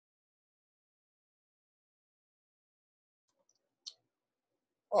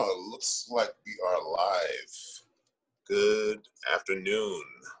Oh, it looks like we are live. Good afternoon,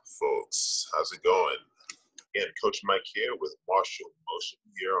 folks. How's it going? Again, Coach Mike here with Martial Motion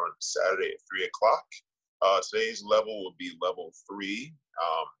here on Saturday at 3 o'clock. Today's level will be level 3,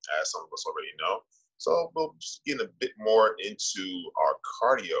 as some of us already know. So we'll just get a bit more into our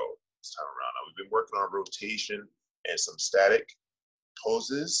cardio this time around. Now, we've been working on rotation and some static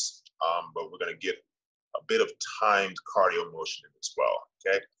poses, but we're going to get a bit of timed cardio motion in as well,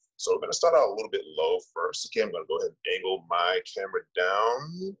 okay? So we're going to start out a little bit low first. Okay, I'm going to go ahead and angle my camera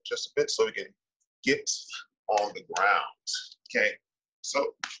down just a bit so we can get on the ground, okay?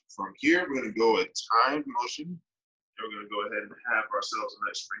 So from here, we're going to go a timed motion. And we're going to go ahead and have ourselves a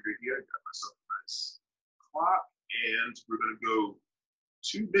nice finger here. Got myself a nice clock, and we're going to go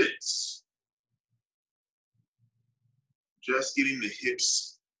 2 minutes. Just getting the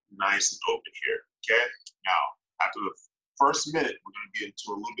hips nice and open here, okay? Now, after the first minute, we're going to get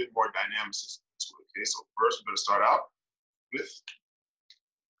into a little bit more dynamicism. Okay, so first we're going to start out with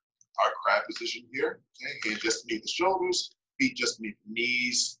our crab position here. Okay, hands just beneath the shoulders, feet just beneath the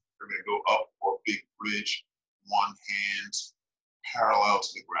knees. We're going to go up for a big bridge, one hand parallel to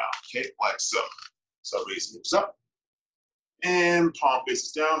the ground. Okay, like so. So raise the hips up and palm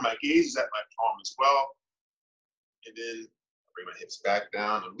faces down. My gaze is at my palm as well. And then bring my hips back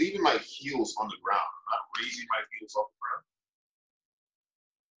down. I'm leaving my heels on the ground. I'm not raising my heels off the ground.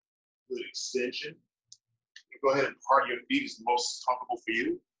 Good extension. Go ahead and part your feet is the most comfortable for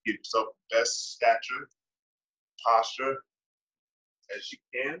you. Give yourself the best stature, posture as you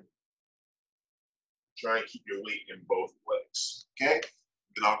can. Try and keep your weight in both legs. Okay?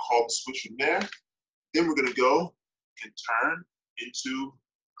 Then I'll call the switch from there. Then we're going to go and turn into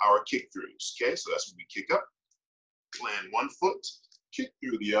our kick throughs. Okay? So that's when we kick up, land one foot, kick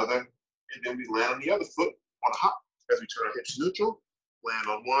through the other, and then we land on the other foot on a hop as we turn our hips neutral, land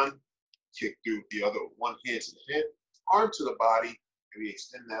on one, kick through the other, one hand to the head, arm to the body, and we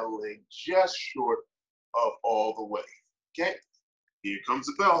extend that leg just short of all the way. Okay, here comes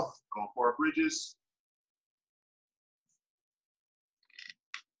the bell. Going for our bridges.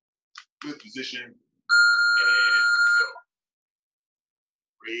 Good position, and go.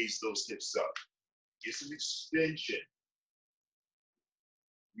 Raise those hips up. Get some extension.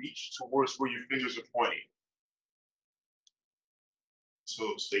 Reach towards where your fingers are pointing.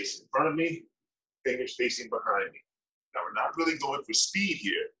 Toes facing in front of me, fingers facing behind me. Now we're not really going for speed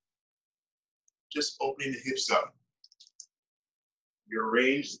here. Just opening the hips up. Your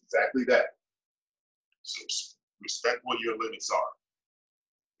range is exactly that. So respect what your limits are.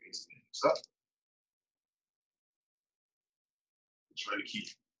 Raise the hips up. Try to keep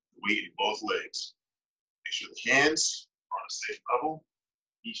the weight in both legs. Make sure the hands are on a safe level.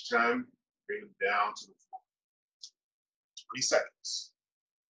 Each time, bring them down to the floor. 20 seconds.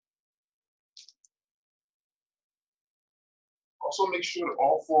 Also make sure that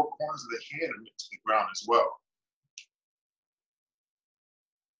all 4 corners of the hand are to the ground as well.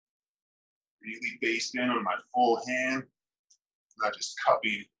 Really based in on my full hand, not just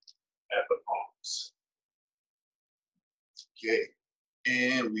cupping at the palms. Okay,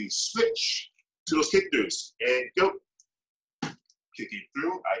 and we switch to those kick throughs and go. Kicking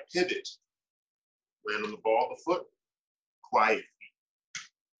through, I pivot. Land on the ball of the foot, quiet feet.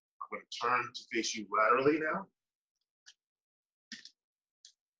 I'm going to turn to face you laterally now.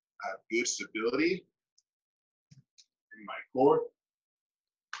 I have good stability in my core,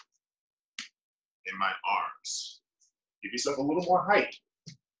 in my arms. Give yourself a little more height,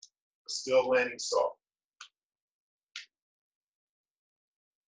 but still landing soft.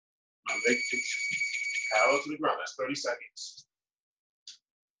 My leg kicks parallel to the ground. That's 30 seconds.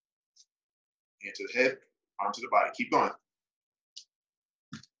 Hand to the head, arm to the body. Keep going.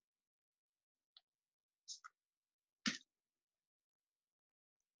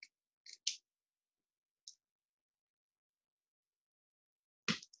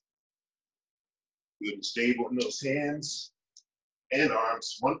 Good and stable in those hands and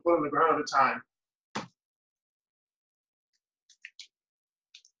arms. One foot on the ground at a time.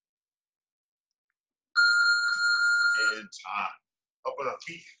 And time. Up on our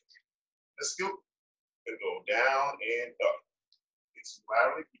feet. Let's go. Gonna go down and up. It's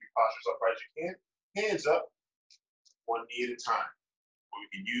laterally. Keep your posture as upright as you can. Hands up. One knee at a time. What we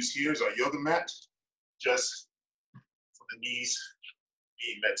can use here is our yoga mat, just for the knees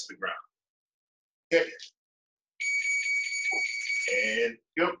being met to the ground. Okay. And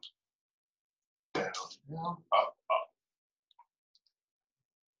go. Down, down, up, up.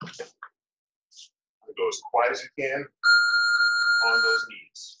 Go as quiet as you can on those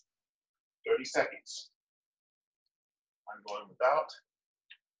knees. 30 seconds. I'm going without.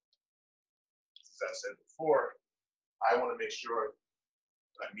 As I said before, I want to make sure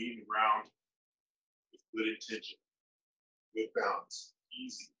I'm meeting the ground with good intention, good balance,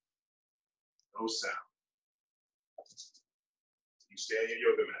 easy, no sound. You stay on your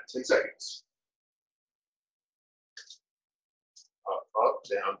yoga mat, 10 seconds. Up, up,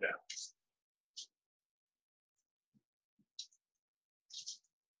 down, down.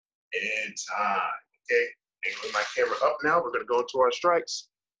 And time. Okay, angling my camera up now. We're going to go into our strikes.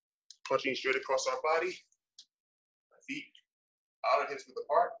 Punching straight across our body. My feet outer hips width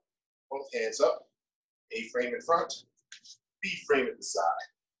apart. Both hands up. A frame in front. B frame at the side.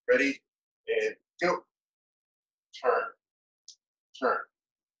 Ready? And go. Turn. Turn.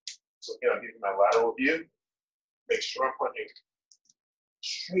 So again, I'm giving my lateral view. Make sure I'm punching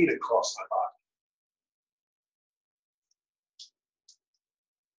straight across my body.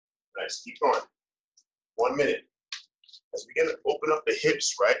 Nice. Keep going. 1 minute. As we begin to open up the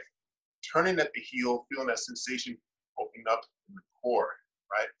hips, right? Turning at the heel, feeling that sensation opening up in the core,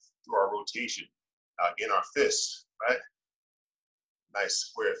 right? Through our rotation. Now again, our fists, right? Nice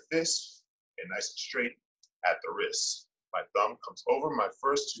square fist and nice and straight at the wrist. My thumb comes over my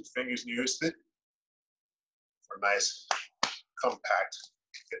first 2 fingers nearest it for a nice compact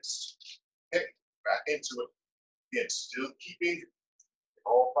fist. Okay, back into it. Again, still keeping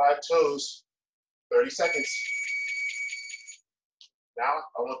all 5 toes. 30 seconds. Now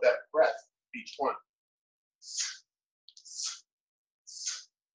I want that breath, each one.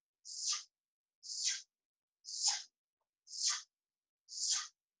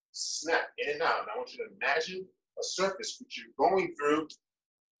 Snap in and out. And I want you to imagine a surface which you're going through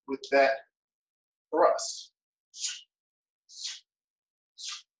with that thrust.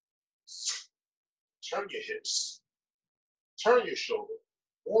 Turn your hips. Turn your shoulder.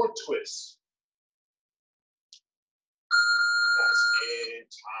 Or twist. Nice. And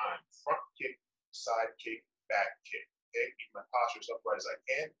time. Front kick, side kick, back kick. Okay, keep my posture as upright as I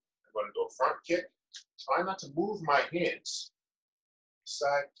can. I'm going to go front kick. Try not to move my hands.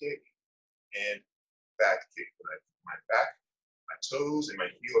 Side kick and back kick. When I put my back, my toes, and my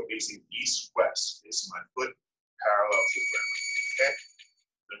heel are facing east-west. This is my foot parallel to the ground. Okay?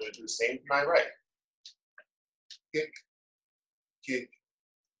 I'm going to do the same to my right. Kick, kick,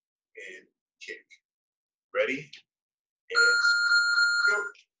 and kick. Ready? And go.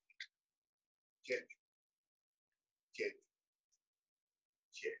 Kick, kick,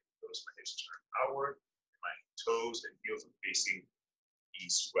 kick. Notice my hips turn outward. My toes and heels are facing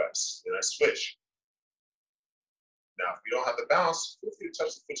east-west. Then I switch. Now, if you don't have the balance, feel free to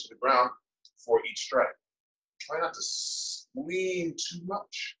touch the foot to the ground for each strike. Try not to lean too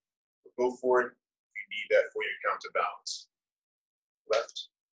much, but go for it if you need that for your counterbalance. Left,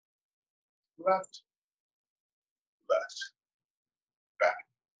 left, left, back,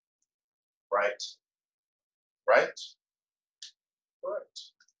 right, right, right,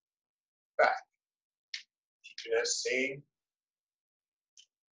 back. Keeping that same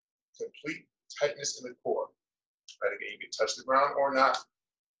complete tightness in the core. Right, again, you can touch the ground or not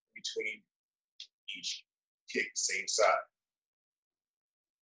between each kick, same side.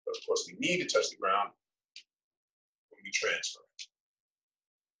 But of course, we need to touch the ground when we transfer.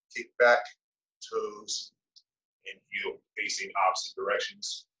 Kick back, toes, and heel facing opposite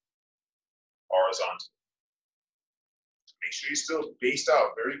directions, horizontal. Make sure you're still based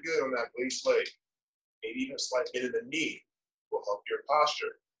out very good on that base leg. Maybe even a slight bend in the knee will help your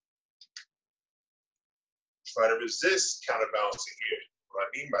posture. Try to resist counterbalancing here. What I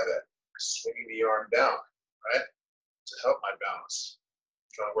mean by that, swinging the arm down, right? To help my balance.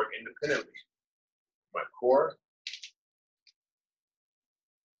 Trying to work independently. My core.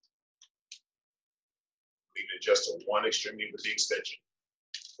 Leaving it just to one extremity with the extension.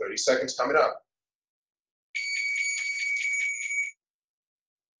 30 seconds coming up.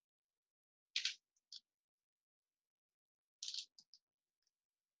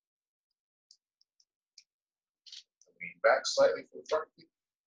 Lean back slightly from the front kick,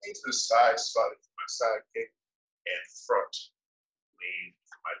 lean to the side slightly from my side kick, and front lean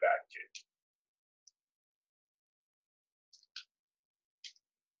from my back kick.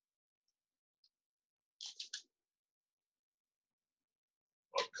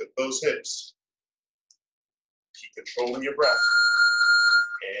 Uncook those hips. Keep controlling your breath.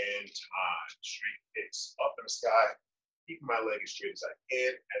 And time. Straight kicks up in the sky. Keeping my leg as straight as I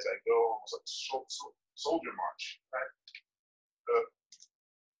can as I go, almost like a soldier march, right? Up,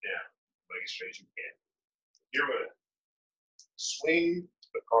 down, leg as straight as you can. You're gonna swing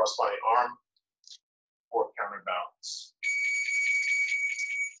the corresponding arm for counterbalance.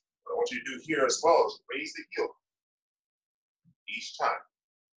 What I want you to do here as well is raise the heel each time.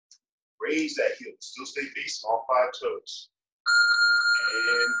 Raise that heel. Still stay facing all 5 toes.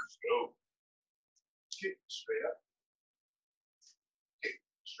 And go. Kick straight up. Kick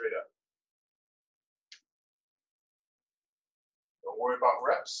straight up. Don't worry about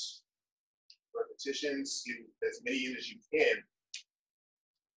reps. Repetitions, get as many in as you can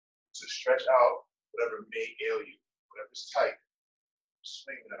to stretch out whatever may ail you. Whatever's tight,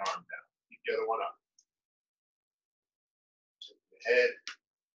 swing that arm down. Keep the other one up. Checking the head,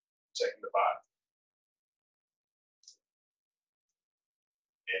 checking the body.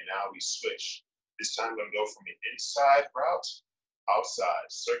 And now we switch. This time we're going to go from the inside route, outside,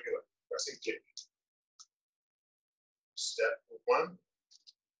 circular, pressing kick. Step with one,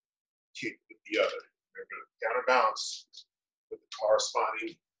 kick with the other. We're going to counterbalance with the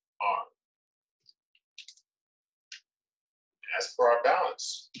corresponding arm. As for our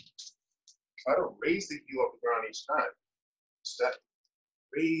balance, try to raise the heel off the ground each time. Step,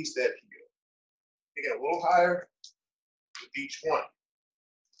 raise that heel. Take it a little higher with each one.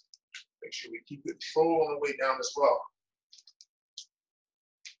 Make sure we keep control on the way down as well.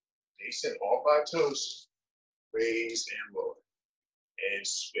 Facing all 5 toes, raise and lower. And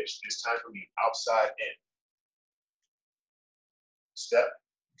switch, this time from the outside in. Step,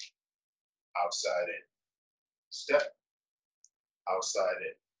 outside in. Step, outside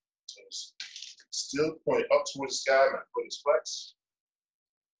in. Toes still pointed up towards the sky, my foot is flexed.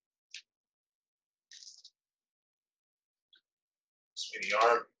 Swing the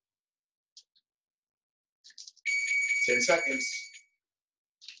arm. 10 seconds.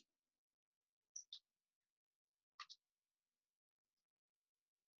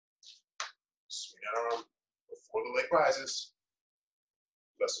 Swing that arm before the leg rises.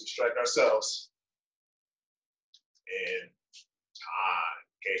 Lest we strike ourselves. And time.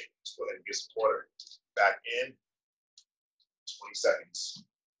 Okay, let's go ahead and get some water. Back in 20 seconds.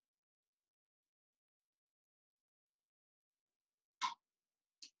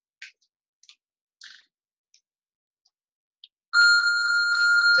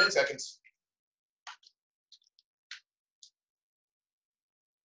 Seconds.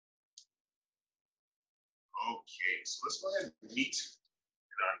 Okay, so let's go ahead and meet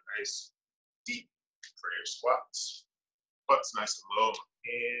in our nice deep prayer squats. Butt's nice and low,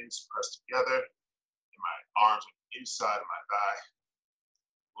 hands pressed together, and my arms on the inside of my thigh.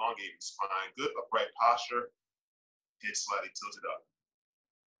 Elongating spine, good upright posture, head slightly tilted up.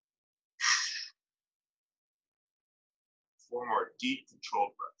 4 more deep,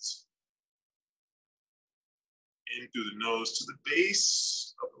 controlled breaths. In through the nose to the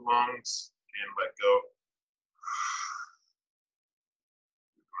base of the lungs, and let go.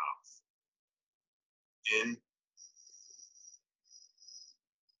 Through the mouth. In.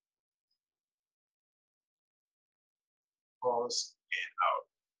 Pause, and out.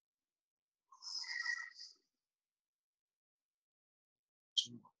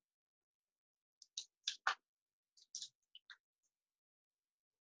 2 more.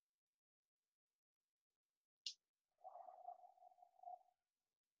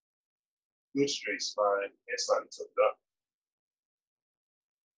 Good straight spine, and slightly tilted up.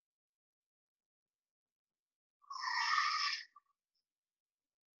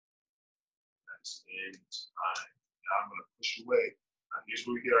 Nice, and time. Now I'm going to push away. Now here's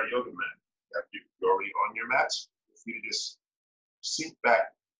where we get our yoga mat. After you're already on your mat, feel free to just sink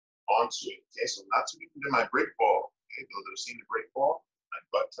back onto it. Okay, so not too deep into my break ball. Okay, those that have seen the break ball, my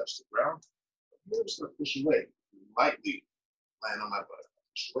butt touched the ground. I'm just going to push away. Lightly land on my butt.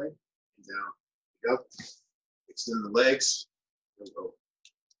 Push away and down. Up. Extend the legs. There we go.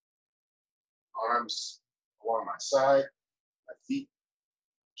 Arms along my side. My feet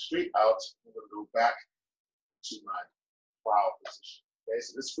straight out. I'm going to go back to my plow position. Okay,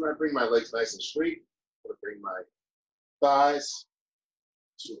 so this is when I bring my legs nice and straight. I'm going to bring my thighs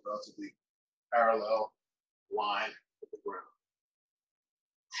to a relatively parallel line with the ground.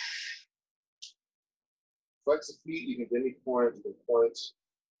 Flex the feet. You can any point. You can point.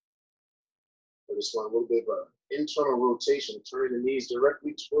 I just want a little bit of an internal rotation, turning the knees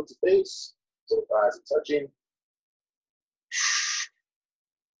directly towards the face, so the thighs are touching.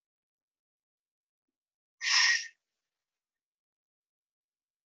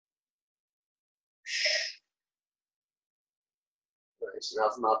 Nice. Now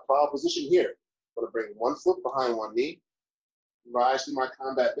from our plow position here, I'm going to bring one foot behind one knee, rise to my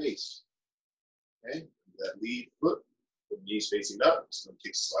combat base. Okay, that lead foot, the knees facing up, it's going to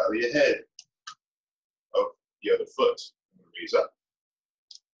kick slightly ahead of the other foot. I'm going to raise up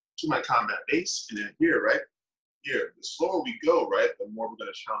to my combat base, and then here, right here, the slower we go, right, the more we're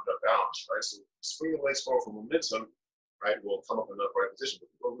going to challenge our balance, right? So swing the legs forward for momentum, right? We'll come up in an upright position, but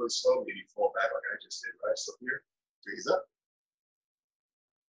go really slow, maybe fall back like I just did, right? So here, raise up.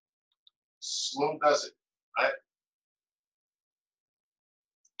 Slow does it, right?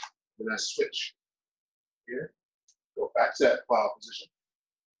 Then I switch. Here, go back to that plow position.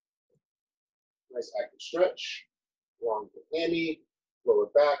 Nice active stretch. Long the hammy, lower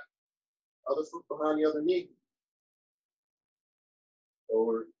back, other foot behind the other knee.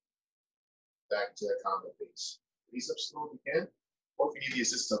 Forward, back to that combat base. Knees up slow if you can. Or if you need the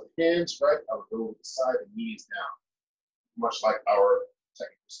assistance of the hands, right, I would go with the side and knees down. Much like our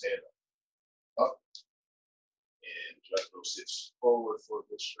technical stand-up. Up. And just go sit forward for a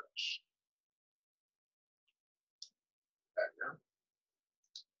good stretch. Back down.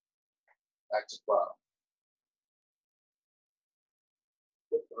 Back to plow.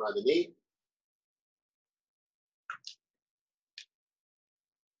 Foot behind the knee.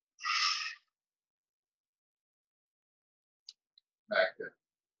 Back down.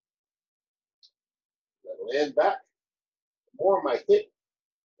 Let land back. More on my hip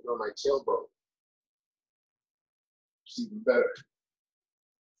than on my tailbone. It's even better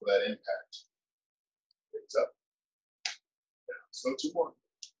for that impact. Raise up. Down. So 2 more.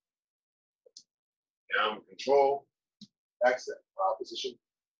 Down with control. Back to that plow position.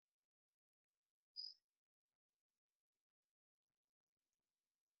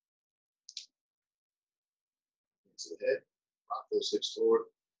 To the head. Rock those hips forward.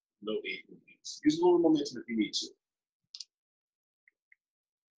 No aid movements. Use a little momentum if you need to.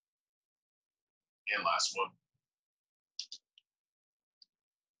 And last one.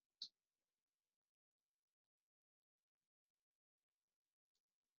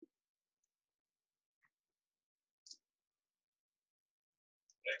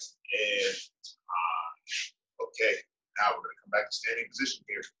 Next. And okay. Now we're going to come back to standing position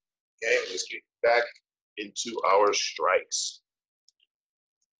here. Okay, let's get back into our strikes.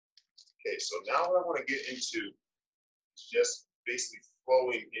 Okay, so now what I want to get into is just basically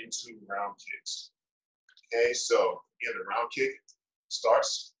flowing into round kicks. Okay, so again, the round kick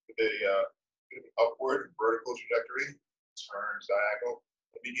starts with an upward vertical trajectory, turns diagonal,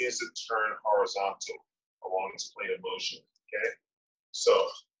 and begins to turn horizontal along its plane of motion. Okay, so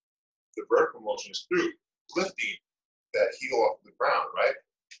the vertical motion is through lifting that heel off the ground, right?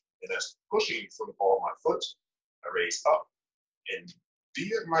 And that's pushing from the ball of my foot. I raise up. And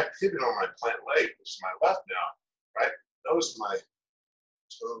via my pivot on my plant leg, which is my left now, right? Notice my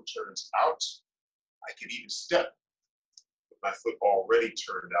toe turns out. I can even step with my foot already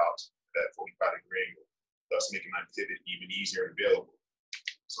turned out at that 45-degree angle, thus making my pivot even easier and available.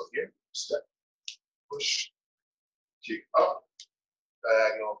 So here, step, push, kick up,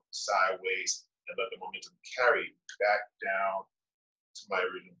 diagonal, sideways, and let the momentum carry back down to my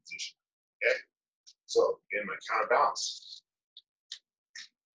original position. Okay? So again, my counterbalance.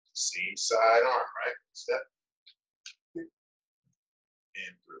 Same side arm, right? Step, kick,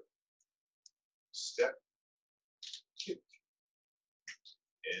 and through. Step, kick,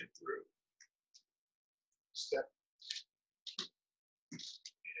 and through. Step, kick,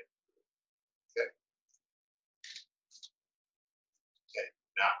 and through. Okay? Okay,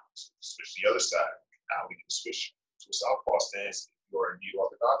 now switch the other side. Now we can switch to a southpaw stance if you are indeed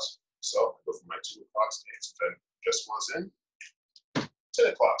orthodox. So I go from my 2 o'clock stance, then just once in,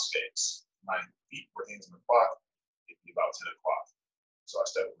 10 o'clock stance. My feet were hands on the clock, it'd be about 10 o'clock. So I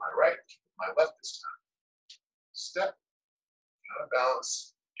step with my right, kick with my left this time. Step, kind of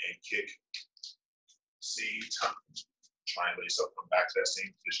balance, and kick. See, time. Triangle yourself, come back to that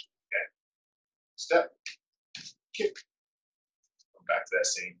same position. Okay. Step, kick, come back to that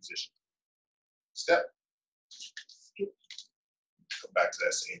same position. Step, kick, come back to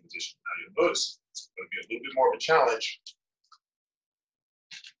that same position. Now you'll notice it's going to be a little bit more of a challenge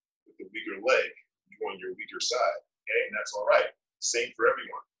with the weaker leg. You on your weaker side, okay? And that's all right. Same for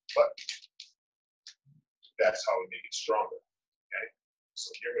everyone, but that's how we make it stronger, okay? So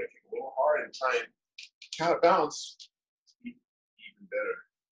here we're going to kick a little hard and try and kind of balance to keep even better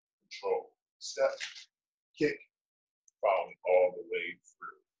control. Step, kick, following all the way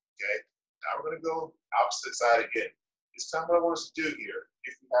through, okay? Now we're going to go opposite side again. This time what I want us to do here,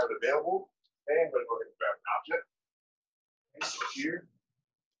 if we have it available, okay, I'm going to go ahead and grab an object. Okay, so here,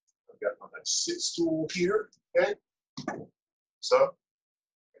 I've got my sit stool here, okay? So,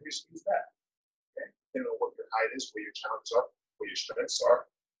 I just use that, okay? Depending on what your height is, where your challenges are, where your strengths are,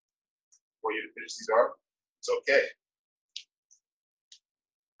 where your deficiencies are, it's okay.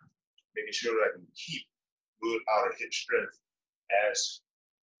 Making sure that I can keep good outer hip strength as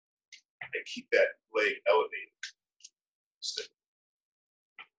I keep that leg elevated. Okay.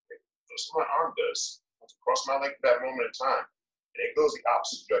 Notice what my arm does. to cross my leg at that moment in time. And it goes the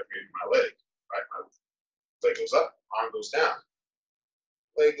opposite direction in my leg, right? My leg goes up, arm goes down.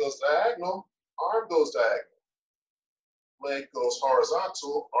 Leg goes diagonal, arm goes diagonal. Leg goes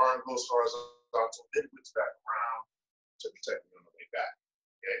horizontal, arm goes horizontal, then whips back around to protect me on the way back.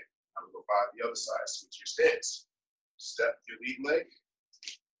 Okay, I'm gonna go by the other side, switch your stance. Step your lead leg,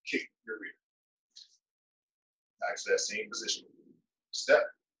 kick your rear. Back to that same position. Step,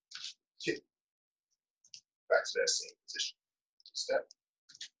 kick. Back to that same position. Step,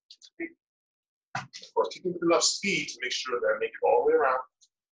 kick. Of course, keeping with enough speed to make sure that I make it all the way around.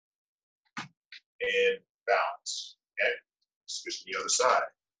 And balance. Okay? Switch to the other side.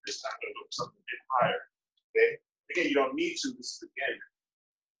 This time I'm going to go for something a bit higher. Okay? Again, you don't need to. This is again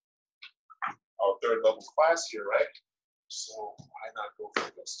our third level class here, right? So why not go for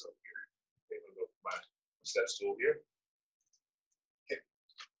that stuff here? Okay, I'm going to go for my step stool here. Okay.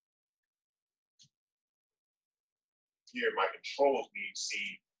 Here, my controls need to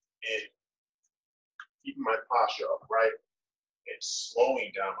see in keeping my posture upright and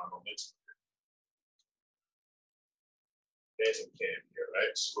slowing down my momentum. As I can here,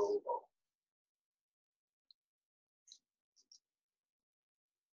 right? Slow low.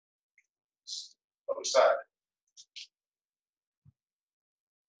 Other side.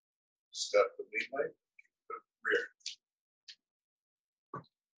 Step the lead leg, the rear.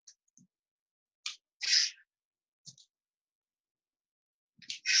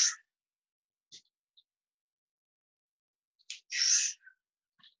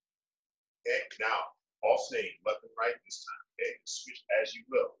 Okay, now alternating left and right this time. Okay, switch as you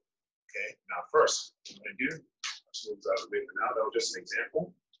will. Okay, now first, what I'm going to do, I'll just move this out of the way for now. That was just an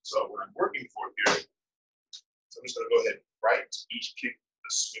example. So what I'm working for here, so I'm just going to go ahead and right to each kick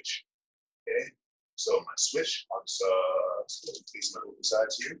the switch. Okay, so my switch, I'll just face my open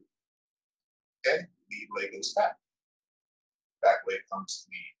sides here. Okay, lead leg goes back. Back leg comes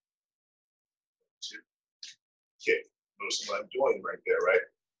lead. 2, kick. Notice what I'm doing right there, right?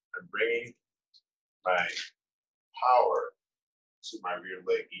 I'm bringing my power to my rear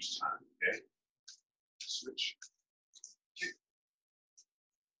leg each time. Okay, switch. Kick.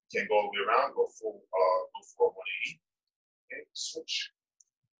 Can't go all the way around. Go full 180. Okay, switch.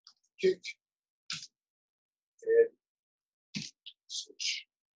 Kick. And switch.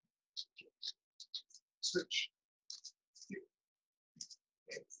 Switch. Kick.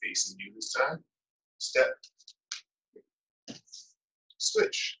 And facing you this time. Step.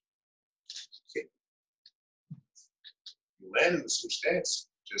 Switch. Kick. You land in the switch stance,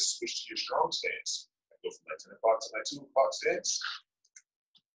 just switch to your strong stance. I go from my 10 o'clock to my 2 o'clock stance.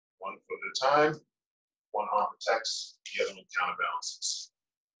 One foot at a time. One arm protects, the other one counterbalances.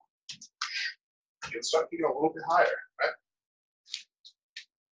 You'll start getting a little bit higher, right?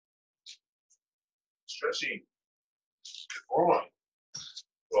 Stretching the groin,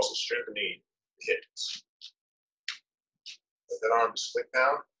 but also strengthening the hips. Let that arm just flick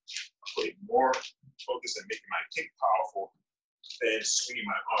down. I'm putting more focus and making my kick powerful than swinging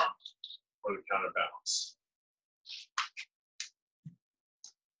my arm for the counterbalance.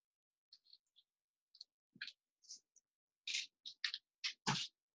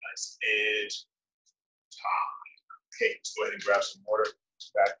 Nice, and time. Okay, let's go ahead and grab some water.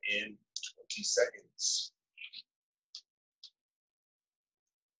 Back in 20 seconds.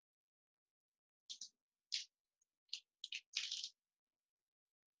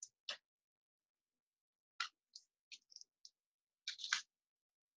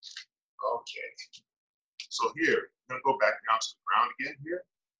 Okay, so here, I'm gonna go back down to the ground again here,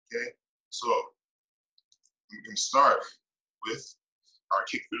 okay? So we can start with our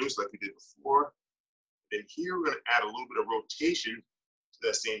kick throughs like we did before. Then here, we're gonna add a little bit of rotation to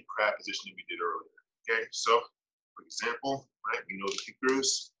that same crab position that we did earlier, okay? So, for example, right, we know the kick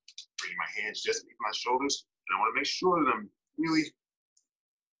throughs, bringing my hands just beneath my shoulders, and I wanna make sure that I'm really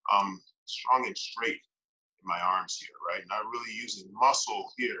strong and straight in my arms here, right? Not really using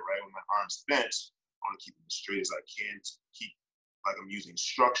muscle here, right? When my arms bent, I want to keep them as straight as I can to keep like I'm using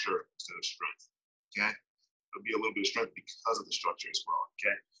structure instead of strength, okay? There'll be a little bit of strength because of the structure as well,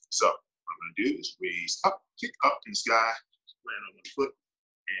 okay? So what I'm gonna do is raise up, kick up in the sky, land on one foot,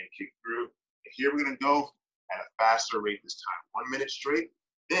 and kick through. And here we're gonna go at a faster rate this time, 1 minute straight.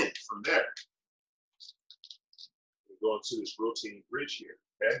 Then from there, we go into this rotating bridge here,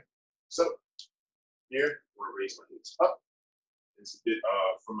 okay? So here, I'm gonna raise my hips up. It's a bit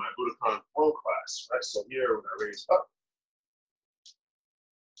from my Budokan Pro class, right? So here, when I raise up,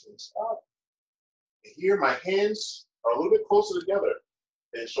 raise up. And here, my hands are a little bit closer together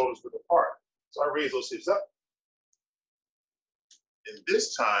and shoulders width apart. So I raise those hips up. And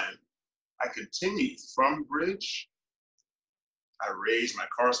this time, I continue from bridge. I raise my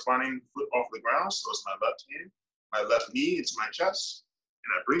corresponding foot off the ground, so it's my left hand, my left knee into my chest,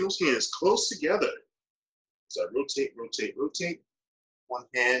 and I bring those hands close together as I rotate, rotate, rotate. One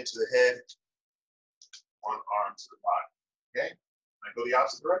hand to the head, one arm to the body, okay? I go the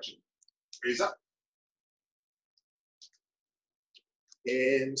opposite direction. Raise up.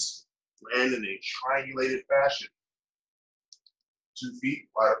 Hands land in a triangulated fashion. 2 feet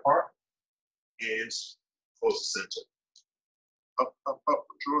wide apart, hands close to center. Up, up, up,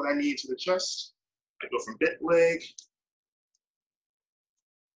 draw that knee into the chest. I go from bent leg.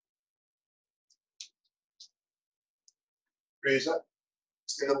 Raise up,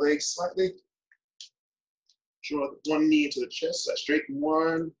 extend the legs slightly. Draw one knee into the chest, I straighten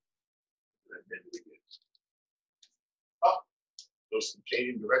one, and then bend it again. Up, those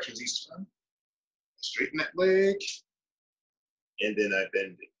changing directions each time. I straighten that leg, and then I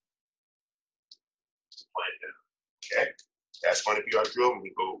bend it. Plant down, okay? That's going to be our drill, and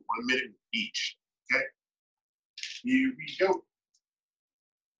we go 1 minute each, okay? Here we go.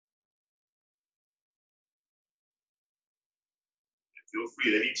 Feel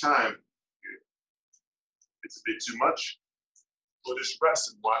free at any time. If it's a bit too much, we'll just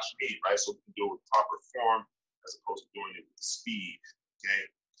rest and watch me, right? So we can do it with proper form as opposed to doing it with speed, okay?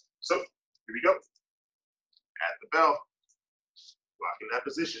 So here we go. At the bell, lock in that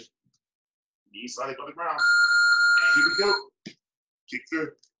position. Knees slightly on the ground. And here we go. Kick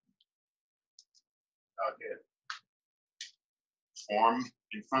through. Again. Form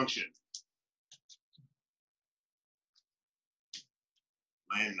and function.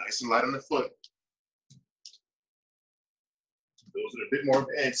 Land nice and light on the foot. Those are a bit more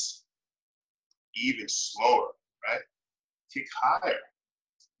advanced. Even slower, right? Kick higher.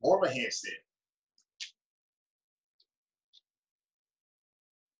 More of a handstand.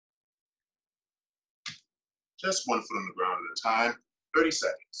 Just 1 foot on the ground at a time. 30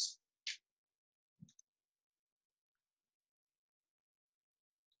 seconds.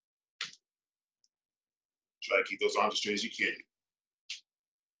 Try to keep those arms as straight as you can.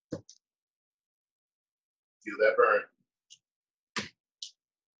 Feel that burn.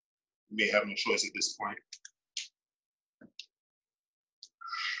 You may have no choice at this point.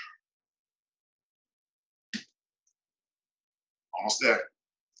 Almost there.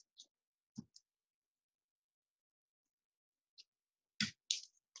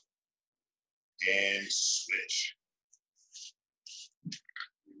 And switch.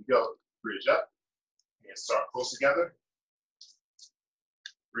 Here we go. Bridge up. And start close together.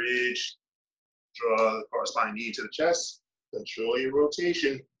 Bridge. Draw the corresponding knee to the chest. Control your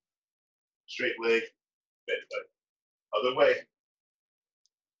rotation. Straight leg, bent leg. Other way.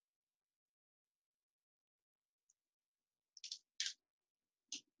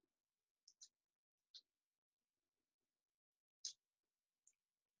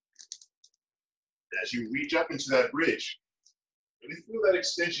 As you reach up into that bridge, really feel that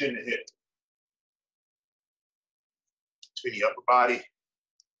extension in the hip between the upper body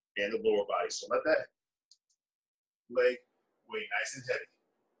and the lower body. So let that leg weigh nice and heavy.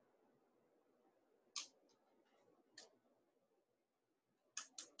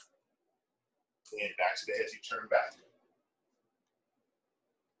 And back to the head as you turn back.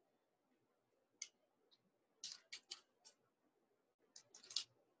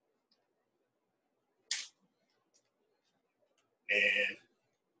 And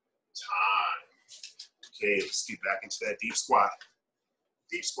time. Okay, let's get back into that deep squat.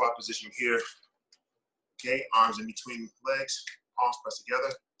 Deep squat position here. Okay, arms in between legs, palms pressed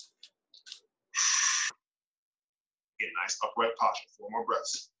together. Get a nice upright posture. 4 more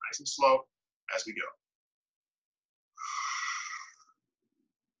breaths. Nice and slow as we go.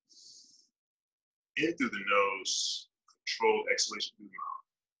 In through the nose, controlled exhalation through the mouth.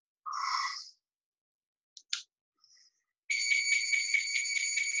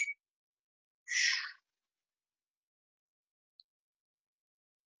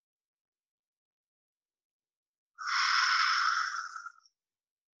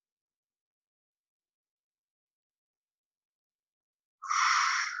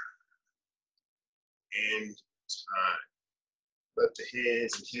 And time. Let the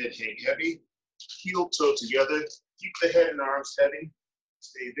hands and head hang heavy. Heel toe together. Keep the head and arms heavy.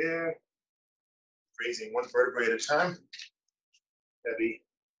 Stay there. Raising 1 vertebrae at a time. Heavy.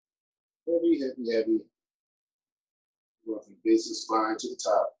 Heavy, heavy, heavy. Go from base of the spine to the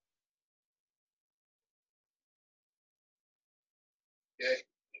top. Okay,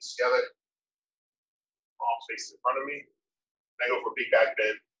 hands together. Palms facing in front of me. I go for a big back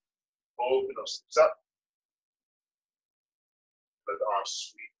bend. Open those hips up. Let the arms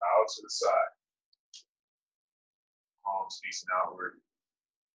sweep out to the side. Palms facing outward.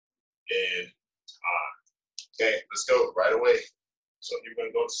 And on. Okay, let's go right away. So you're going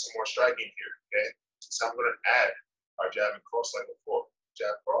to go to some more striking here. Okay, so I'm going to add our jab and cross like before.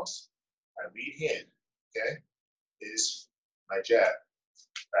 Jab, cross. My lead hand, okay, is my jab.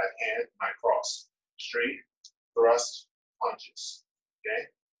 Back hand, my cross. Straight, thrust, punches. Okay?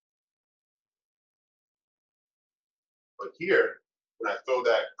 But here, when I throw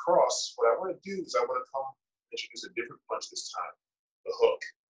that cross, what I want to do is I want to come introduce a different punch this time. The hook.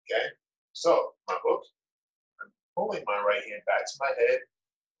 Okay? So my hook, I'm pulling my right hand back to my head,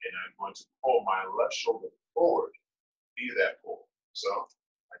 and I'm going to pull my left shoulder forward via that pull. So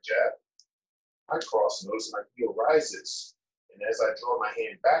my jab, my cross, notice my heel rises. And as I draw my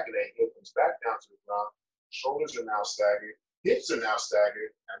hand back and that heel comes back down to the ground, shoulders are now staggered, hips are now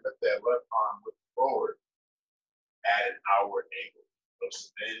staggered, and let that left arm look forward at an outward angle. Notice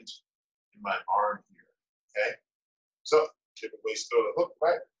the bend in my arm here, okay? So, different ways to throw the hook,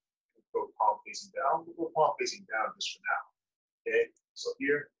 right? Throw the palm facing down, we'll go palm facing down just for now, okay? So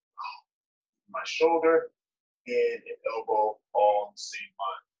here, my shoulder and an elbow all in the same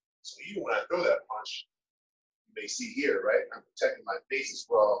line. So even when I throw that punch, you may see here, right? I'm protecting my face as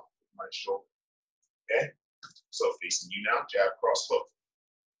well with my shoulder. Okay? So facing you now, jab, cross, hook.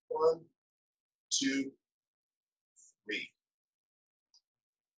 1, 2, 3.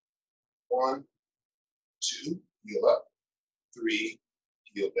 1, 2, heel up. 3,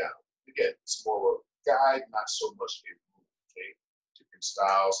 heel down. Again, it's more of a guide, not so much a move. Okay? Different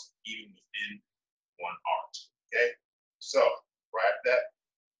styles, even within one art. Okay? So grab that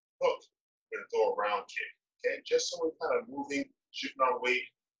hook. We're going to throw a round kick. Okay, just so we're kind of moving, shifting our weight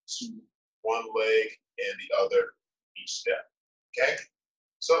to one leg and the other each step. Okay,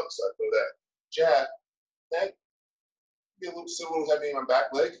 so I throw that jab. Okay, be still a little heavy on my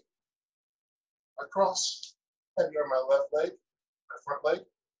back leg. My cross, heavy on my left leg, my front leg,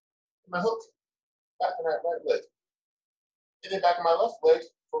 and my hook, back on that right leg. And then back on my left leg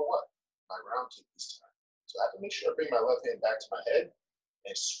for what? My round kick this time. So I have to make sure I bring my left hand back to my head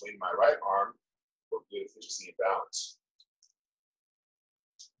and swing my right arm for good efficiency and balance.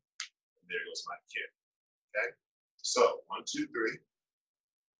 And there goes my kick. Okay? So 1, 2, 3,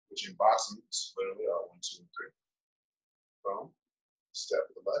 which in boxing literally are 1, 2, and 3. Boom. Step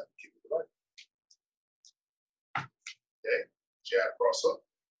with the left, kick with the right. Okay? Jab, cross up.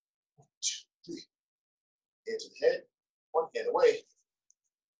 1, 2, 3. Hand to the head, one hand away.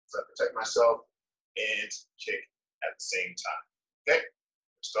 So I protect myself and kick at the same time. Okay?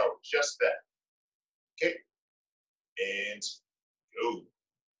 Let's start with just that. Okay, and go.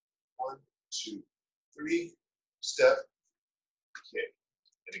 1, 2, 3, step, kick.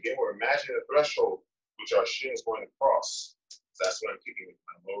 And again, we're imagining a threshold which our shin is going to cross. So that's what I'm kicking with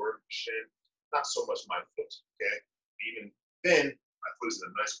my lower shin, not so much my foot. Okay, even then, my foot is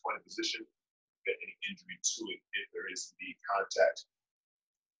in a nice pointed position. Get any injury to it if there is indeed contact.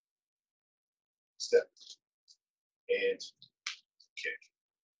 Step and kick.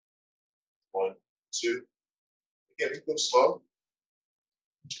 1, 2. Again, we go slow.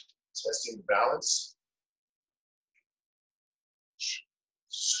 Testing the balance.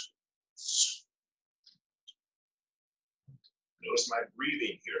 Notice my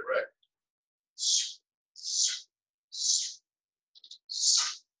breathing here, right?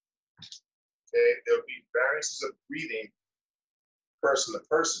 Okay, there'll be variances of breathing person to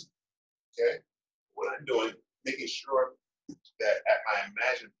person. Okay, what I'm doing, making sure that at my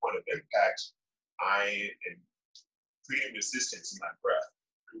imagined point of impact, I am creating resistance in my breath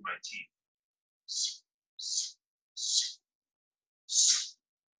through my teeth.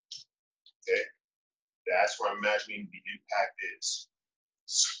 Okay, that's where I'm imagining the impact is.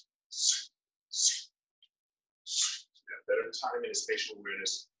 Got better timing and spatial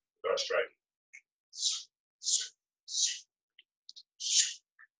awareness with our striking.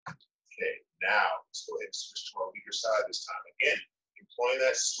 Okay, now let's go ahead and switch to our weaker side this time. Again, employing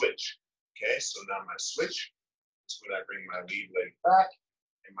that switch. Okay, so now my switch is when I bring my lead leg back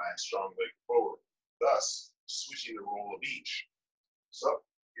and my strong leg forward, thus switching the role of each. So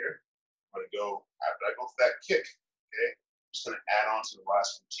here, I'm going to go, after I go for that kick, okay, I'm just going to add on to the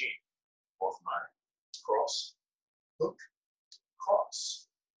last routine. Off my cross, hook, cross.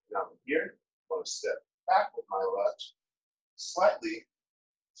 Now from here, I'm going to step back with my left, slightly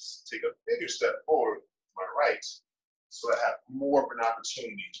take a bigger step forward with my right, so I have more of an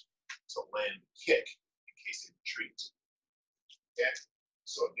opportunity to land the kick in case they retreat. Okay,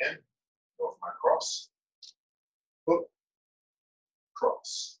 so again, go for my cross, hook,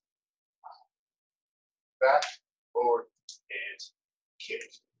 cross, back, forward, and kick.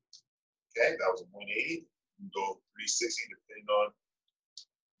 Okay, that was 180. You can go 360 depending on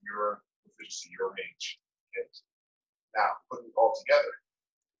your proficiency, your range. Okay. Now, putting it all together.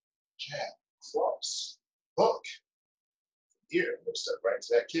 Jab, cross, hook. Here, let's step right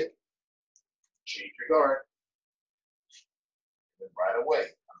into that kick. Change your guard. And then right away,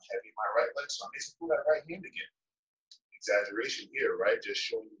 I'm heavy in my right leg, so I'm basically pull that right hand again. Exaggeration here, right? Just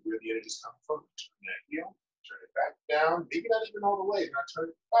showing you where the energy is coming from. Turn that heel, turn it back down, maybe not even all the way. Now turn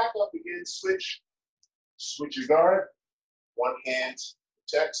it back up again, switch your guard. One hand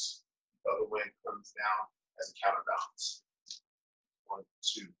protects, the other one comes down as a counterbalance. 1,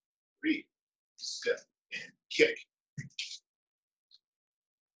 2, 3, step and kick.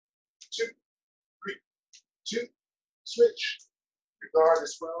 2, 3, 2, switch. Your guard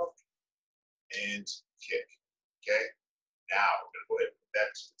as well, and kick. Okay? Now we're going to go ahead and put that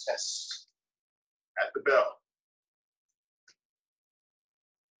to the test. At the bell.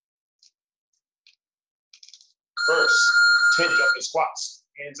 First, 10 jumping squats.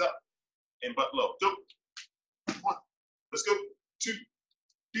 Hands up and butt low. Go. 1. Let's go. 2.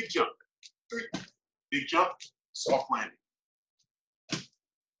 Big jump. 3. Big jump. Soft landing.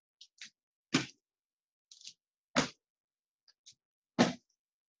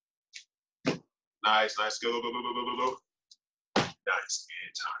 Nice, nice. Go, go, go, go, go, go, go. Nice.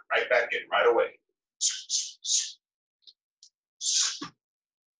 And time. Right back in, right away.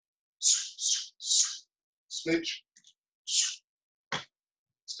 Switch.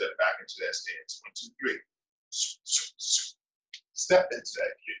 Step back into that stance. 1, 2, 3. Step into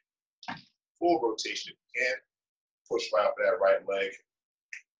that kick. Full rotation if you can. Push right up that right leg.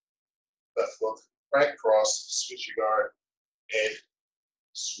 Left hook. Right cross. Switch your guard. And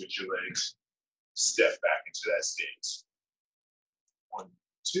switch your legs. Step back into that stance. 1,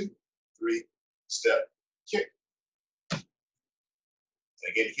 2, 3, step, kick.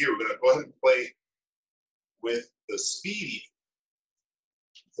 Again, here we're going to go ahead and play with the speed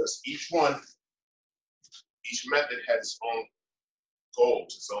because each method has its own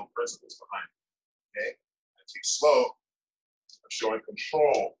goals, its own principles behind it. Okay, I take slow. I'm showing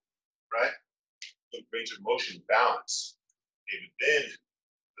control, right? Good range of motion, balance. And then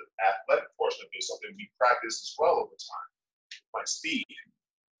the athletic portion of it is something we practice as well over time. My speed,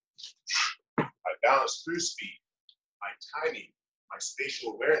 my balance through speed, my timing, my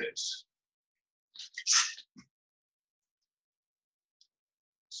spatial awareness.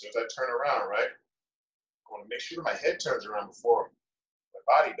 As soon as I turn around, right, I want to make sure my head turns around before my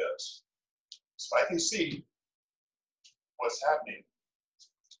body does. So I can see what's happening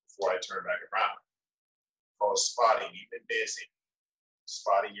before I turn back around. Call it spotting, even dancing,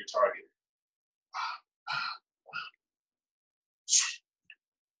 spotting your target.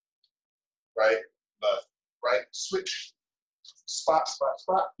 Right, left, right, switch, spot, spot,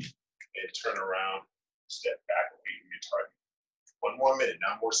 spot, and turn around, step back away from your target. 1 more minute,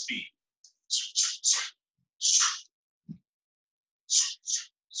 now more speed.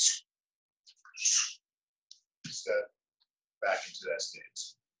 Step back into that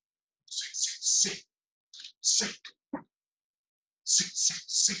stance. Switch.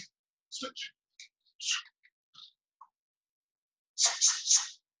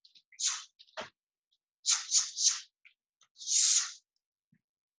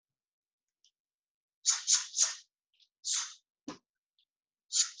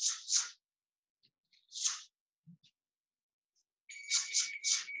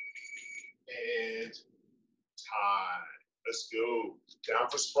 And time. Let's go. Down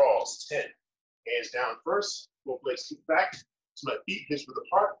for sprawls. 10. Hands down first. Both legs scoop back. So my feet hips width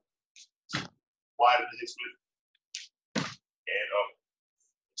apart. Widen the hips width. And up.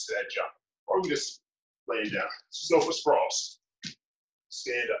 To that jump. Or we just laying down. So for sprawls.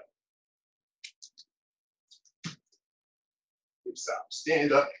 Stand up. Hips out.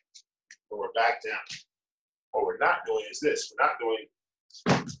 Stand up. Or we're back down. What we're not doing is this. We're not doing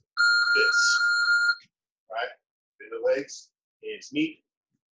this. Right? Bend the legs. Hands meet.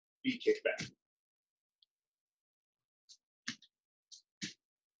 Feet kick back.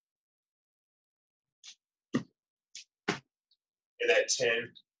 And that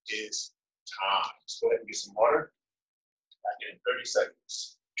 10 is time. So go ahead and get some water. Back in 30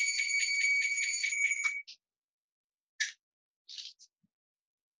 seconds.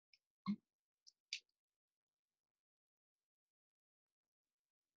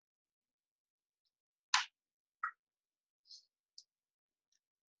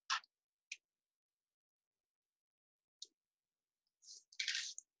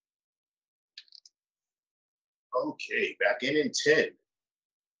 Okay, back in 10.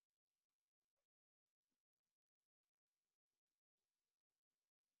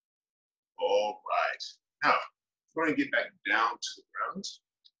 All right. Now, we're going to get back down to the ground.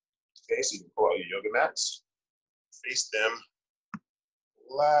 Okay, so you can pull out your yoga mats. Face them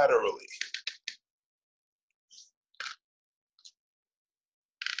laterally.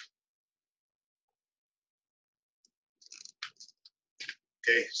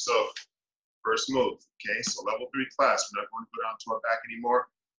 Okay, so first move. Okay, so level 3 class. We're not going to go down to our back anymore.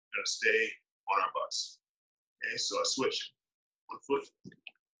 We're going to stay on our butts. Okay, so I switch. One foot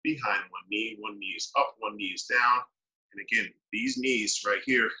behind one knee is up, one knee is down. And again, these knees right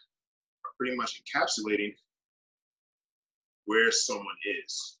here are pretty much encapsulating where someone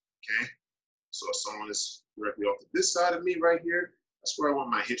is. Okay, so if someone is directly off to this side of me right here, that's where I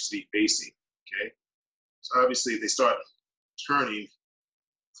want my hips to be facing. Okay, so obviously if they start turning,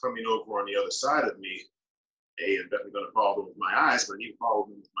 coming over on the other side of me, I'm definitely going to follow them with my eyes, but I need to follow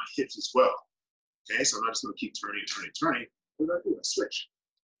them with my hips as well. Okay, so I'm not just going to keep turning. What do I do? I switch.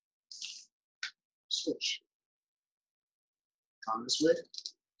 Switch. Come this way.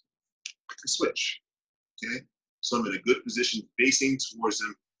 Switch. Okay, so I'm in a good position facing towards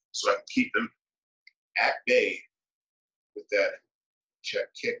them so I can keep them at bay with that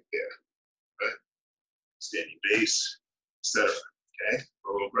check kick there, right? Standing base, etc. Okay,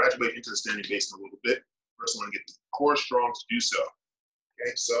 we'll graduate into the standing base in a little bit. First, I want to get the core strong to do so.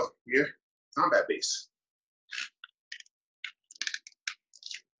 Okay, so here, combat base.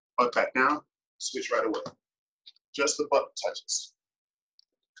 Butt back down, switch right away. Just the butt touches.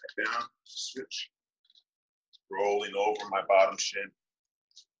 Back down, switch. Rolling over my bottom shin.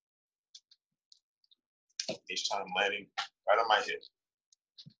 Each time landing right on my hip.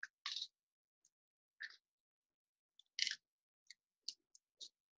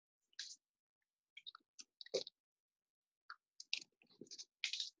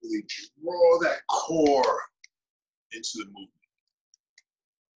 Really draw that core into the movement.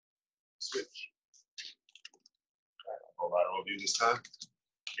 Switch. All right, I'll do this time.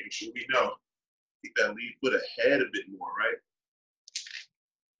 Making sure we know. Keep that lead foot ahead a bit more, right?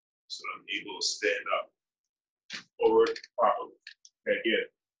 So I'm able to stand up forward properly. Okay, again,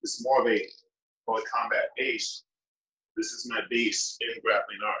 this is more of a combat base. This is my base in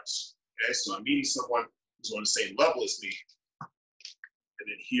grappling arts. Okay, so I'm meeting someone who's on the same level as me. And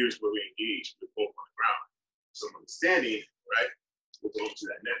then here's where we engage. We're both on the ground. So I'm standing, right? We'll go to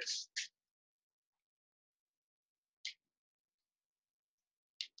that next.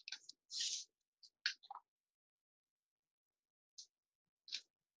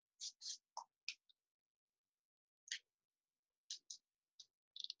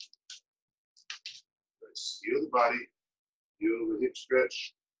 Feel the body, feel the hip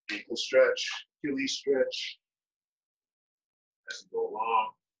stretch, ankle stretch, Achilles stretch. As we go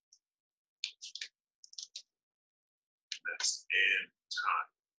along. Next and time.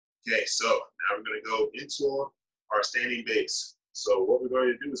 Okay, so now we're going to go into our standing base. So what we're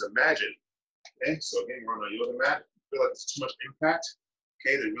going to do is imagine. Okay, so again, we're on our yoga mat. Feel like it's too much impact.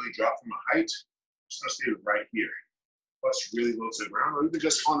 Okay, they really drop from a height. Just gonna stay right here. Plus really low to the ground, or even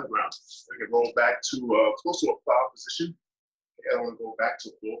just on the ground. We can roll back to close to a plow position. Okay, I don't want to go back to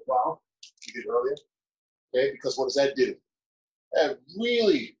a full plow we did earlier. Okay, because what does that do? That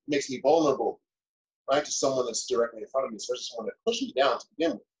really makes me vulnerable, right, to someone that's directly in front of me, especially someone that pushed me down to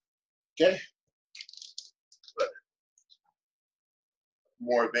begin with. Okay, but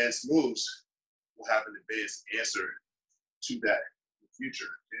more advanced moves will have an advanced answer to that in the future.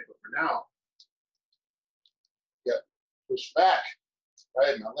 Okay, but for now, yeah, push back.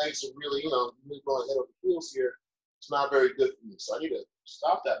 Right, my legs are really, really going head over heels here. It's not very good for me, so I need to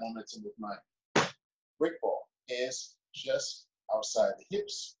stop that momentum with my break ball. Hands just outside the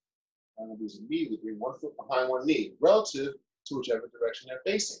hips. I'm going to do is immediately bring one foot behind one knee, relative to whichever direction they're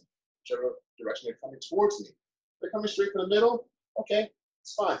facing, whichever direction they're coming towards me. If they're coming straight for the middle, okay,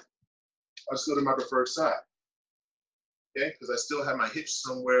 it's fine. I'll just go to my preferred side. Okay, because I still have my hips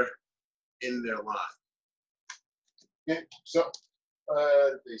somewhere in their line. Okay, so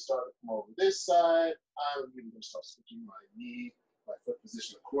they start to come over this side. I'm even going to start switching my knee, my foot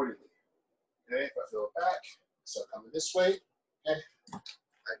position accordingly. Okay, if I feel back, start coming this way. Okay,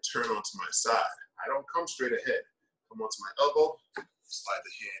 I turn onto my side. I don't come straight ahead. Come onto my elbow, slide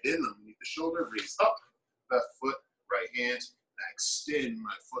the hand in underneath the shoulder, raise up, left foot, right hand. I extend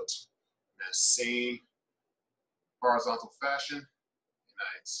my foot in that same horizontal fashion, and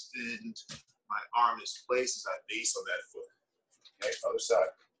I extend my arm in place as I base on that foot. Okay, other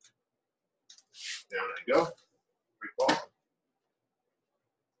side. Down I go. Free ball.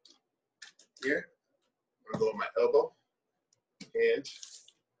 Here, I'm going to go with my elbow, and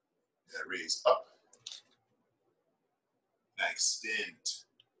I raise up. And I extend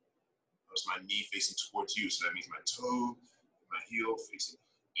Notice my knee facing towards you, so that means my toe, my heel facing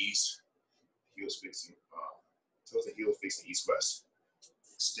east, heels facing, toes and heels facing east-west.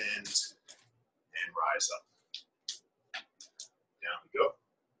 Extend and rise up. Down we go.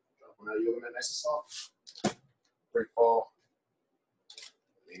 Drop on that yoga mat nice and soft. Break fall.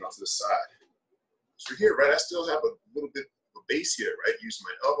 Lean onto the side. So here, right, I still have a little bit of a base here, right? Using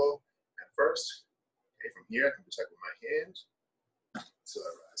my elbow at first. Okay, from here, I can protect with my hand until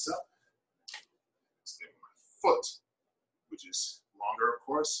I rise up. Stay with my foot, which is longer, of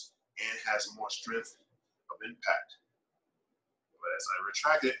course, and has more strength of impact. But as I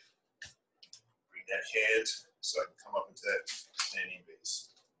retract it, bring that hand so I can come up into that standing base.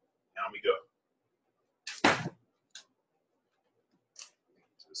 Down we go.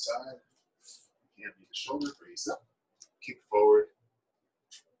 To the side, hand beat the shoulder, raise up, kick forward,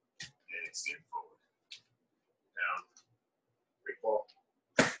 and extend forward. Down, break ball.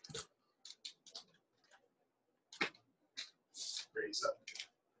 Raise up,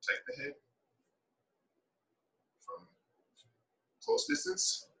 protect the head from close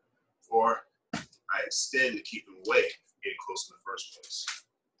distance, or I extend to keep them away from getting close in the first place.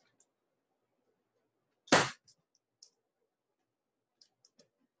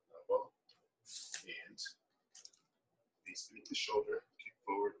 Elbow, and face beneath the shoulder, kick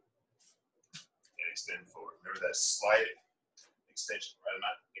forward, and extend forward. Remember that sliding extension, right? I'm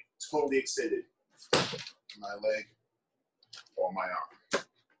not totally extended my leg or my arm.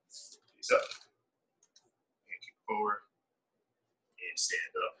 Face up, and kick forward, and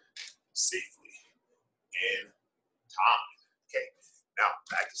stand up safely. And time. Okay, now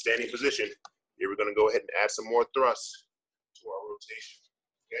back to standing position. Here we're going to go ahead and add some more thrust to our rotation.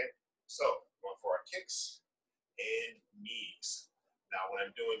 Okay, so going for our kicks and knees. Now what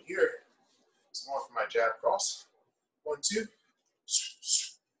I'm doing here is going for my jab cross. 1, 2.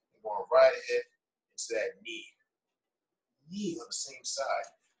 I'm going right ahead into that knee. Knee on the same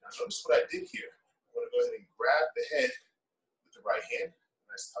side. Now notice what I did here. I'm going to go ahead and grab the head with the right hand.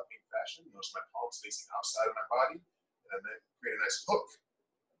 Nice tucking fashion. Notice my palms facing outside of my body, and then create a nice hook.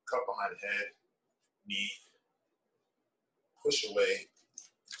 Cup behind the head, knee, push away,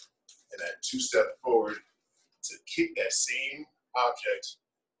 and then 2-step forward to kick that same object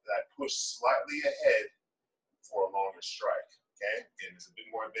that I pushed slightly ahead for a longer strike. Okay, and it's a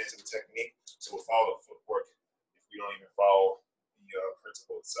bit more advanced in the technique, so we'll follow the footwork if we don't even follow the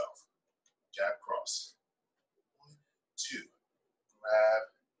principle itself. Jab cross. 1, 2. Grab,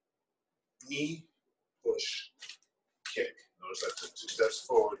 knee, push, kick. Notice I took 2 steps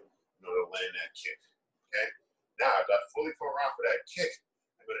forward in order to land that kick. Okay? Now, after I fully come around for that kick,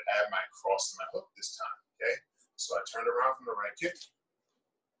 I'm going to add my cross to my hook this time. Okay? So I turn around from the right kick,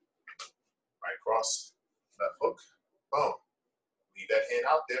 right cross, left hook, boom. Leave that hand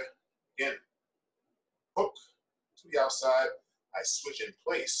out there. Again, hook to the outside. I switch in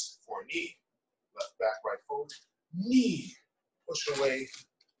place for a knee. Left back, right forward, knee. Push away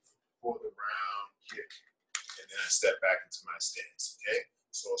for the round kick, and then I step back into my stance, okay?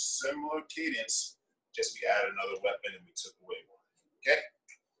 So a similar cadence, just we added another weapon and we took away one, okay?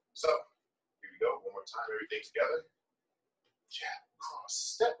 So here we go, one more time, everything together. Jab,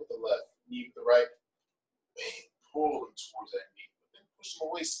 cross, step with the left, knee with the right, bang, pull them towards that knee, but then push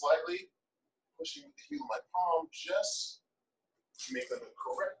them away slightly, pushing with the heel of my palm just to make them the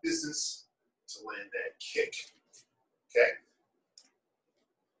correct distance to land that kick, okay?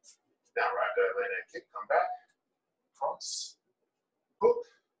 Now, right after I land that kick, come back, cross, hook,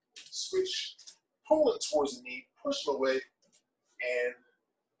 switch, pull it towards the knee, push them away, and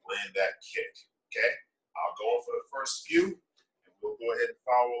land that kick, okay? I'll go on for the first few, and we'll go ahead and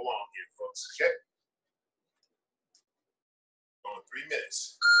follow along here, folks, okay? Going 3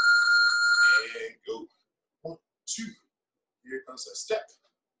 minutes. And go. 1, 2. Here comes a step,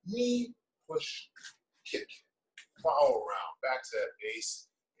 knee, push, kick. Follow around, back to that base.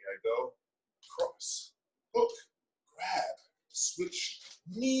 Here I go, cross, hook, grab, switch,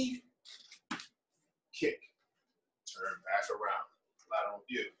 knee, kick, turn back around, lateral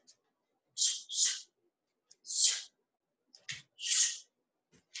view.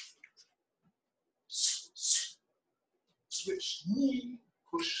 Switch, knee,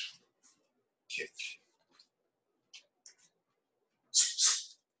 push, kick.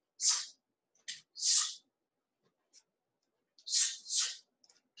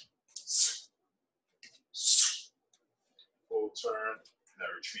 Full turn, and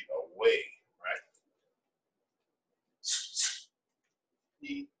I retreat away, right?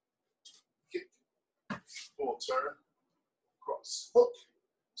 Knee, kick, full turn, cross, hook,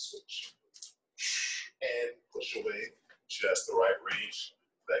 switch, and push away, just the right range.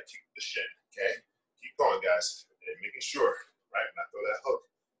 that kick with the shin. Okay, keep going, guys, and making sure, right, when I throw that hook,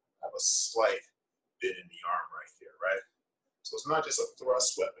 I have a slight bend in the arm right here, right? So it's not just a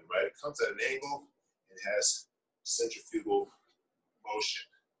thrust weapon, right? It comes at an angle and has centrifugal motion,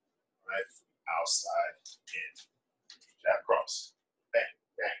 right? Outside in, jab cross, bang,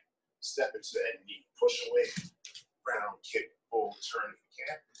 bang. Step into that knee, push away, round kick, full turn if you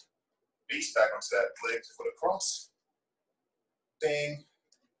can. Base back onto that leg for the cross. Bang,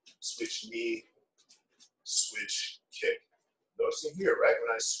 switch knee, switch kick. Noticing here, right?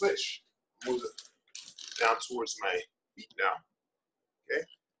 When I switch, move it down towards my feet now. Okay?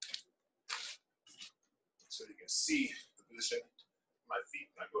 So you can see the position of my feet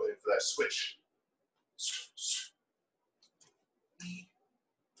when I go ahead for that switch.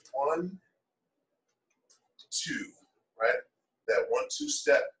 1, 2, right? That 1-2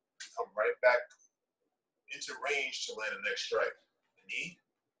 step, come right back into range to land the next strike. Knee,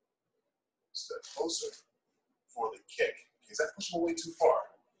 step closer for the kick. Because that pushes away too far.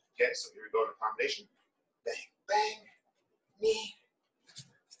 Okay, so here we go to combination. Bang, bang, knee,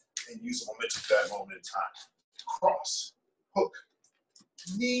 and use the momentum for that moment in time. Cross, hook,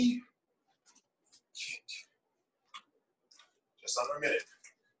 knee, kick. Just under a minute.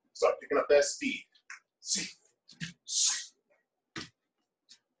 Start picking up that speed. See, see,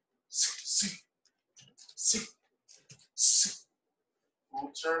 see, see, see.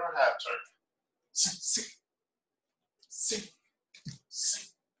 Full turn or half turn. See, see, see, see,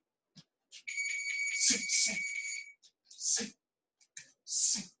 see, see, see,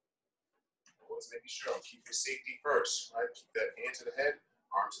 see. Always making sure I'm keeping safety first, right? Keep that hand to the head,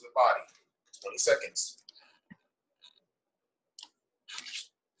 arm to the body. 20 seconds.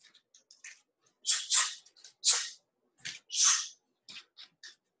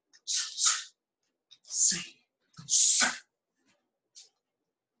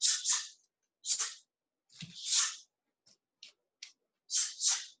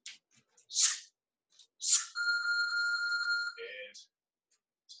 And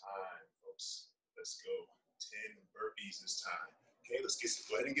time, folks. Let's go. 10 burpees this time. Okay, let's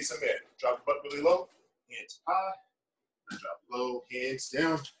go ahead and get some air. Drop the butt really low, hands high. Drop low, hands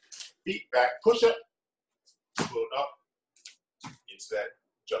down, feet back, push up, float up into that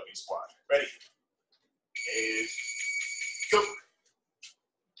jumping squat. Ready? And go.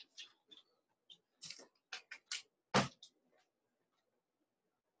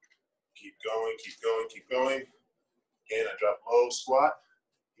 Keep going, keep going, keep going. Again, I drop low, squat,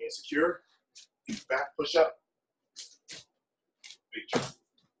 hands secure, feet back, push up, big jump.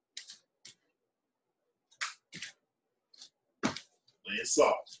 Land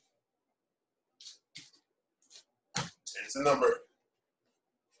soft. 10's the number.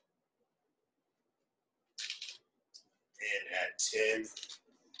 And at 10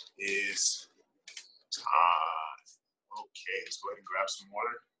 is time. Okay, let's go ahead and grab some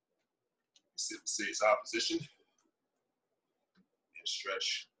water. Sit in side position and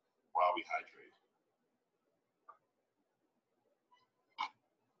stretch while we hydrate.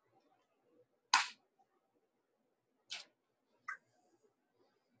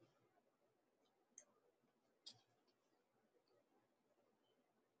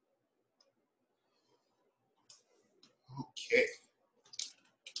 Okay.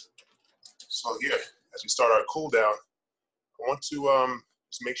 So here, as we start our cool down, I want to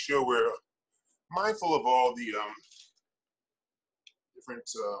just make sure we're mindful of all the different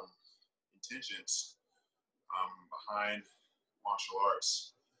intentions behind martial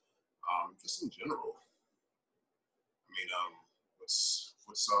arts, just in general. I mean,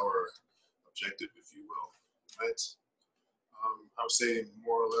 what's our objective, if you will, right? I would say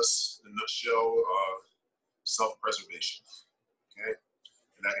more or less, in a nutshell, self-preservation, okay?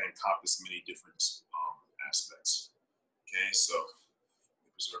 And that can encompass many different aspects, okay? So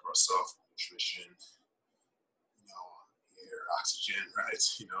we preserve ourselves, nutrition, air, oxygen, right?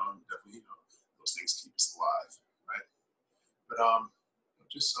 Definitely, those things keep us alive, right? But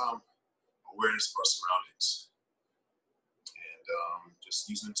just awareness of our surroundings and just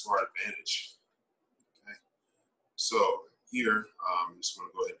using them to our advantage, okay? So here, just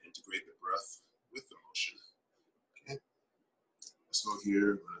want to go ahead and integrate the breath with the motion, okay? So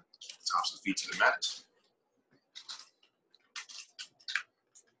here, I'm going to toss the feet to the mat.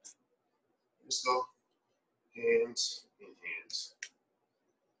 Just go hands in hands.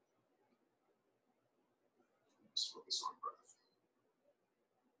 Just focus on breath.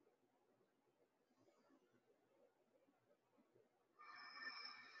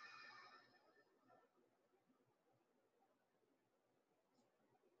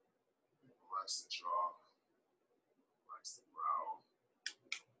 Relax the jaw, relax the brow.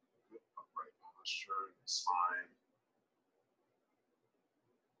 posture, spine.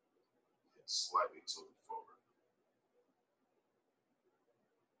 And slightly tilted forward.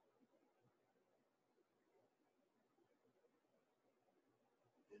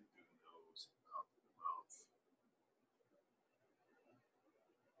 In through the nose, out through the mouth.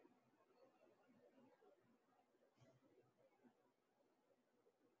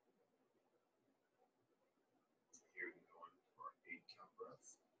 Here we go in for our 8 count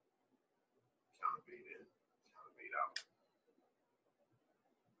breath. Count of 8 in, count of 8 out.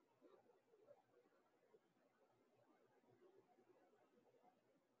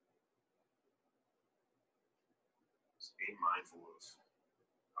 So be mindful of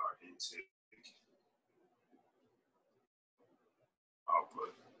our intake,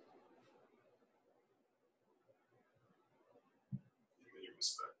 output, in many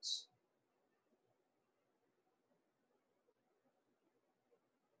respects.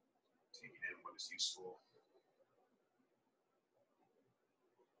 Taking in what is useful, and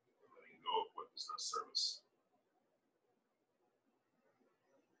letting go of what does not serve us.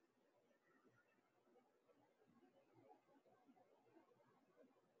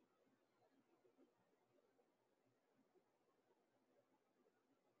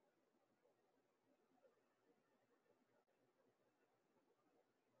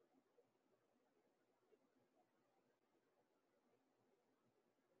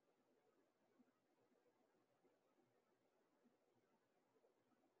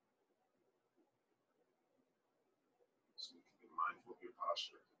 So we can be mindful of your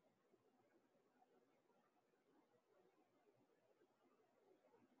posture.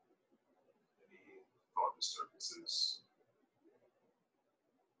 Any thought disturbances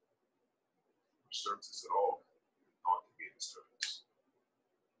at all, thought can be a disturbance.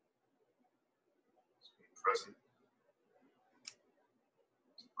 So being present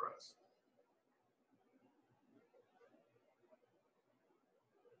to breath.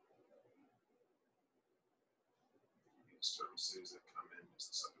 Disturbances that come in,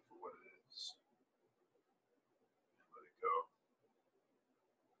 just accept it for what it is. And let it go.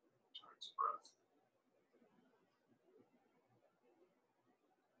 Turn to breath.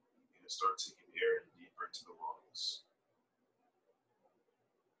 You're going to start taking air deeper into the lungs.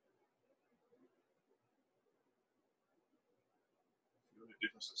 Feel the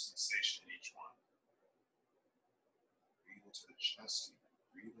difference of sensation in each one. Breathe into the chest,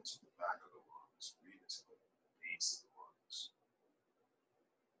 breathe into the back of the lungs, breathe into the base of the lungs.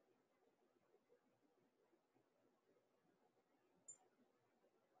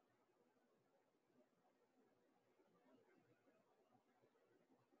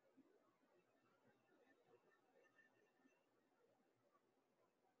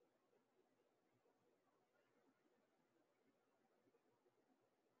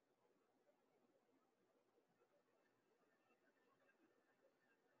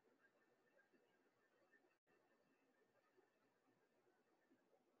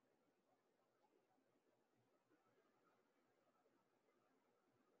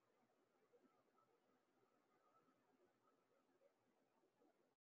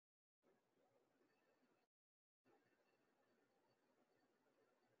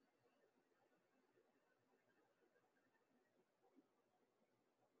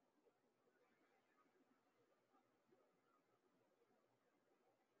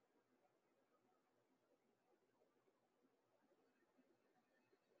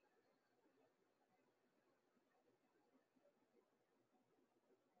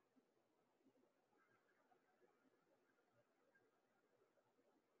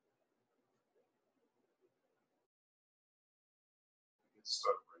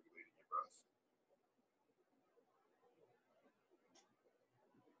 Start regulating your breath.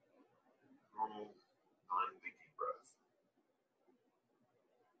 Normal, non-leaky breath.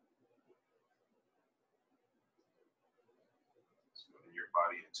 So letting your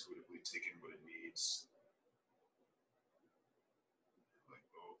body intuitively take in what it needs. And let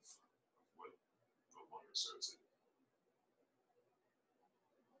go of what no longer serves it.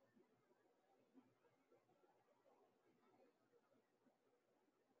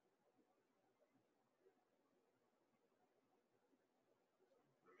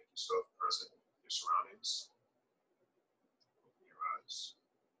 Make yourself present in your surroundings. Open your eyes.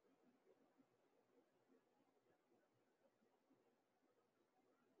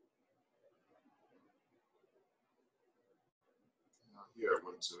 Now here, I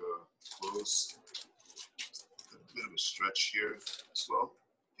want to close a bit of a stretch here as well.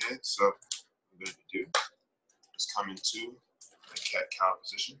 Okay, so what I'm going to do is come into my cat-cow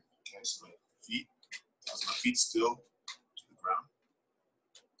position. Okay, so my feet still to the ground.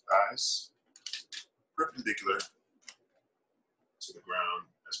 Eyes perpendicular to the ground,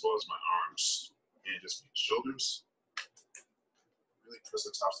 as well as my arms and just my shoulders. Really press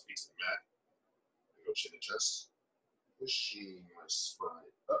the tops of feet to the mat. Go chin to chest. Pushing my spine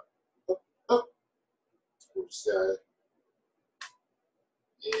up, up, up toward the sky.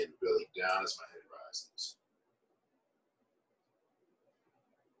 And belly down as my head rises.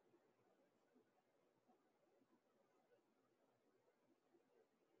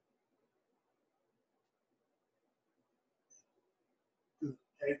 Good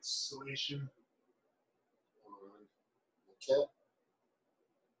exhalation on the cat.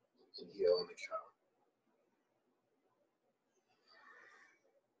 Inhale on the cow.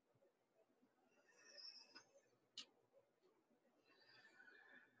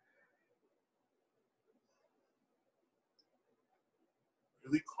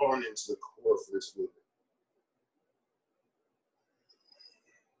 Really calling into the core for this movement.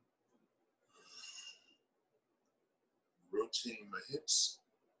 Rotating my hips,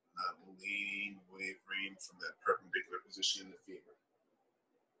 not wavering from that perpendicular position in the femur.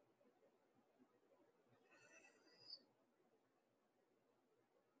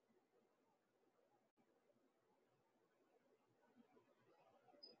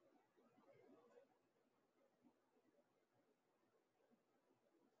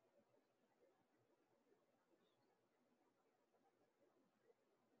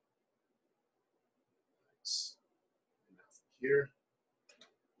 Nice. And now from here,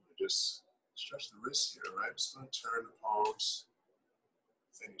 just stretch the wrists here, right? I'm just going to turn the palms,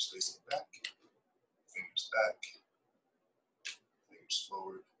 fingers facing back, fingers back, fingers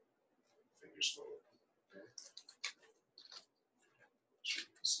forward, fingers forward. Okay. Sure you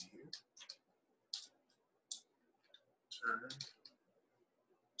can see here. Turn,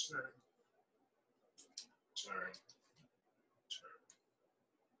 turn, turn, turn,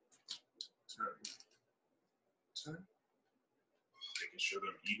 turn, turn. Making sure that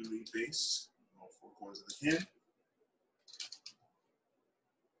I'm evenly based on all four corners of the hand.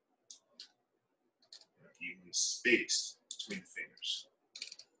 And evenly spaced between the fingers.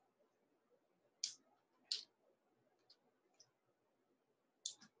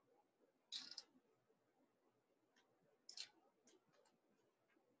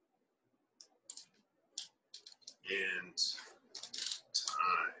 And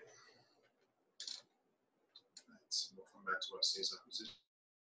time. Right, we'll come back to our seiza position.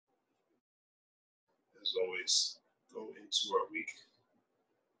 As always, go into our week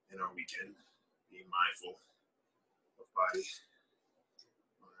and our weekend being mindful of body,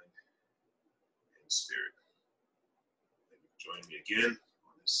 mind, and spirit. Thank you for joining me again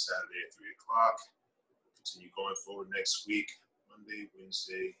on this Saturday at 3 o'clock. Continue going forward next week, Monday,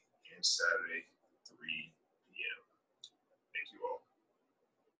 Wednesday, and Saturday, 3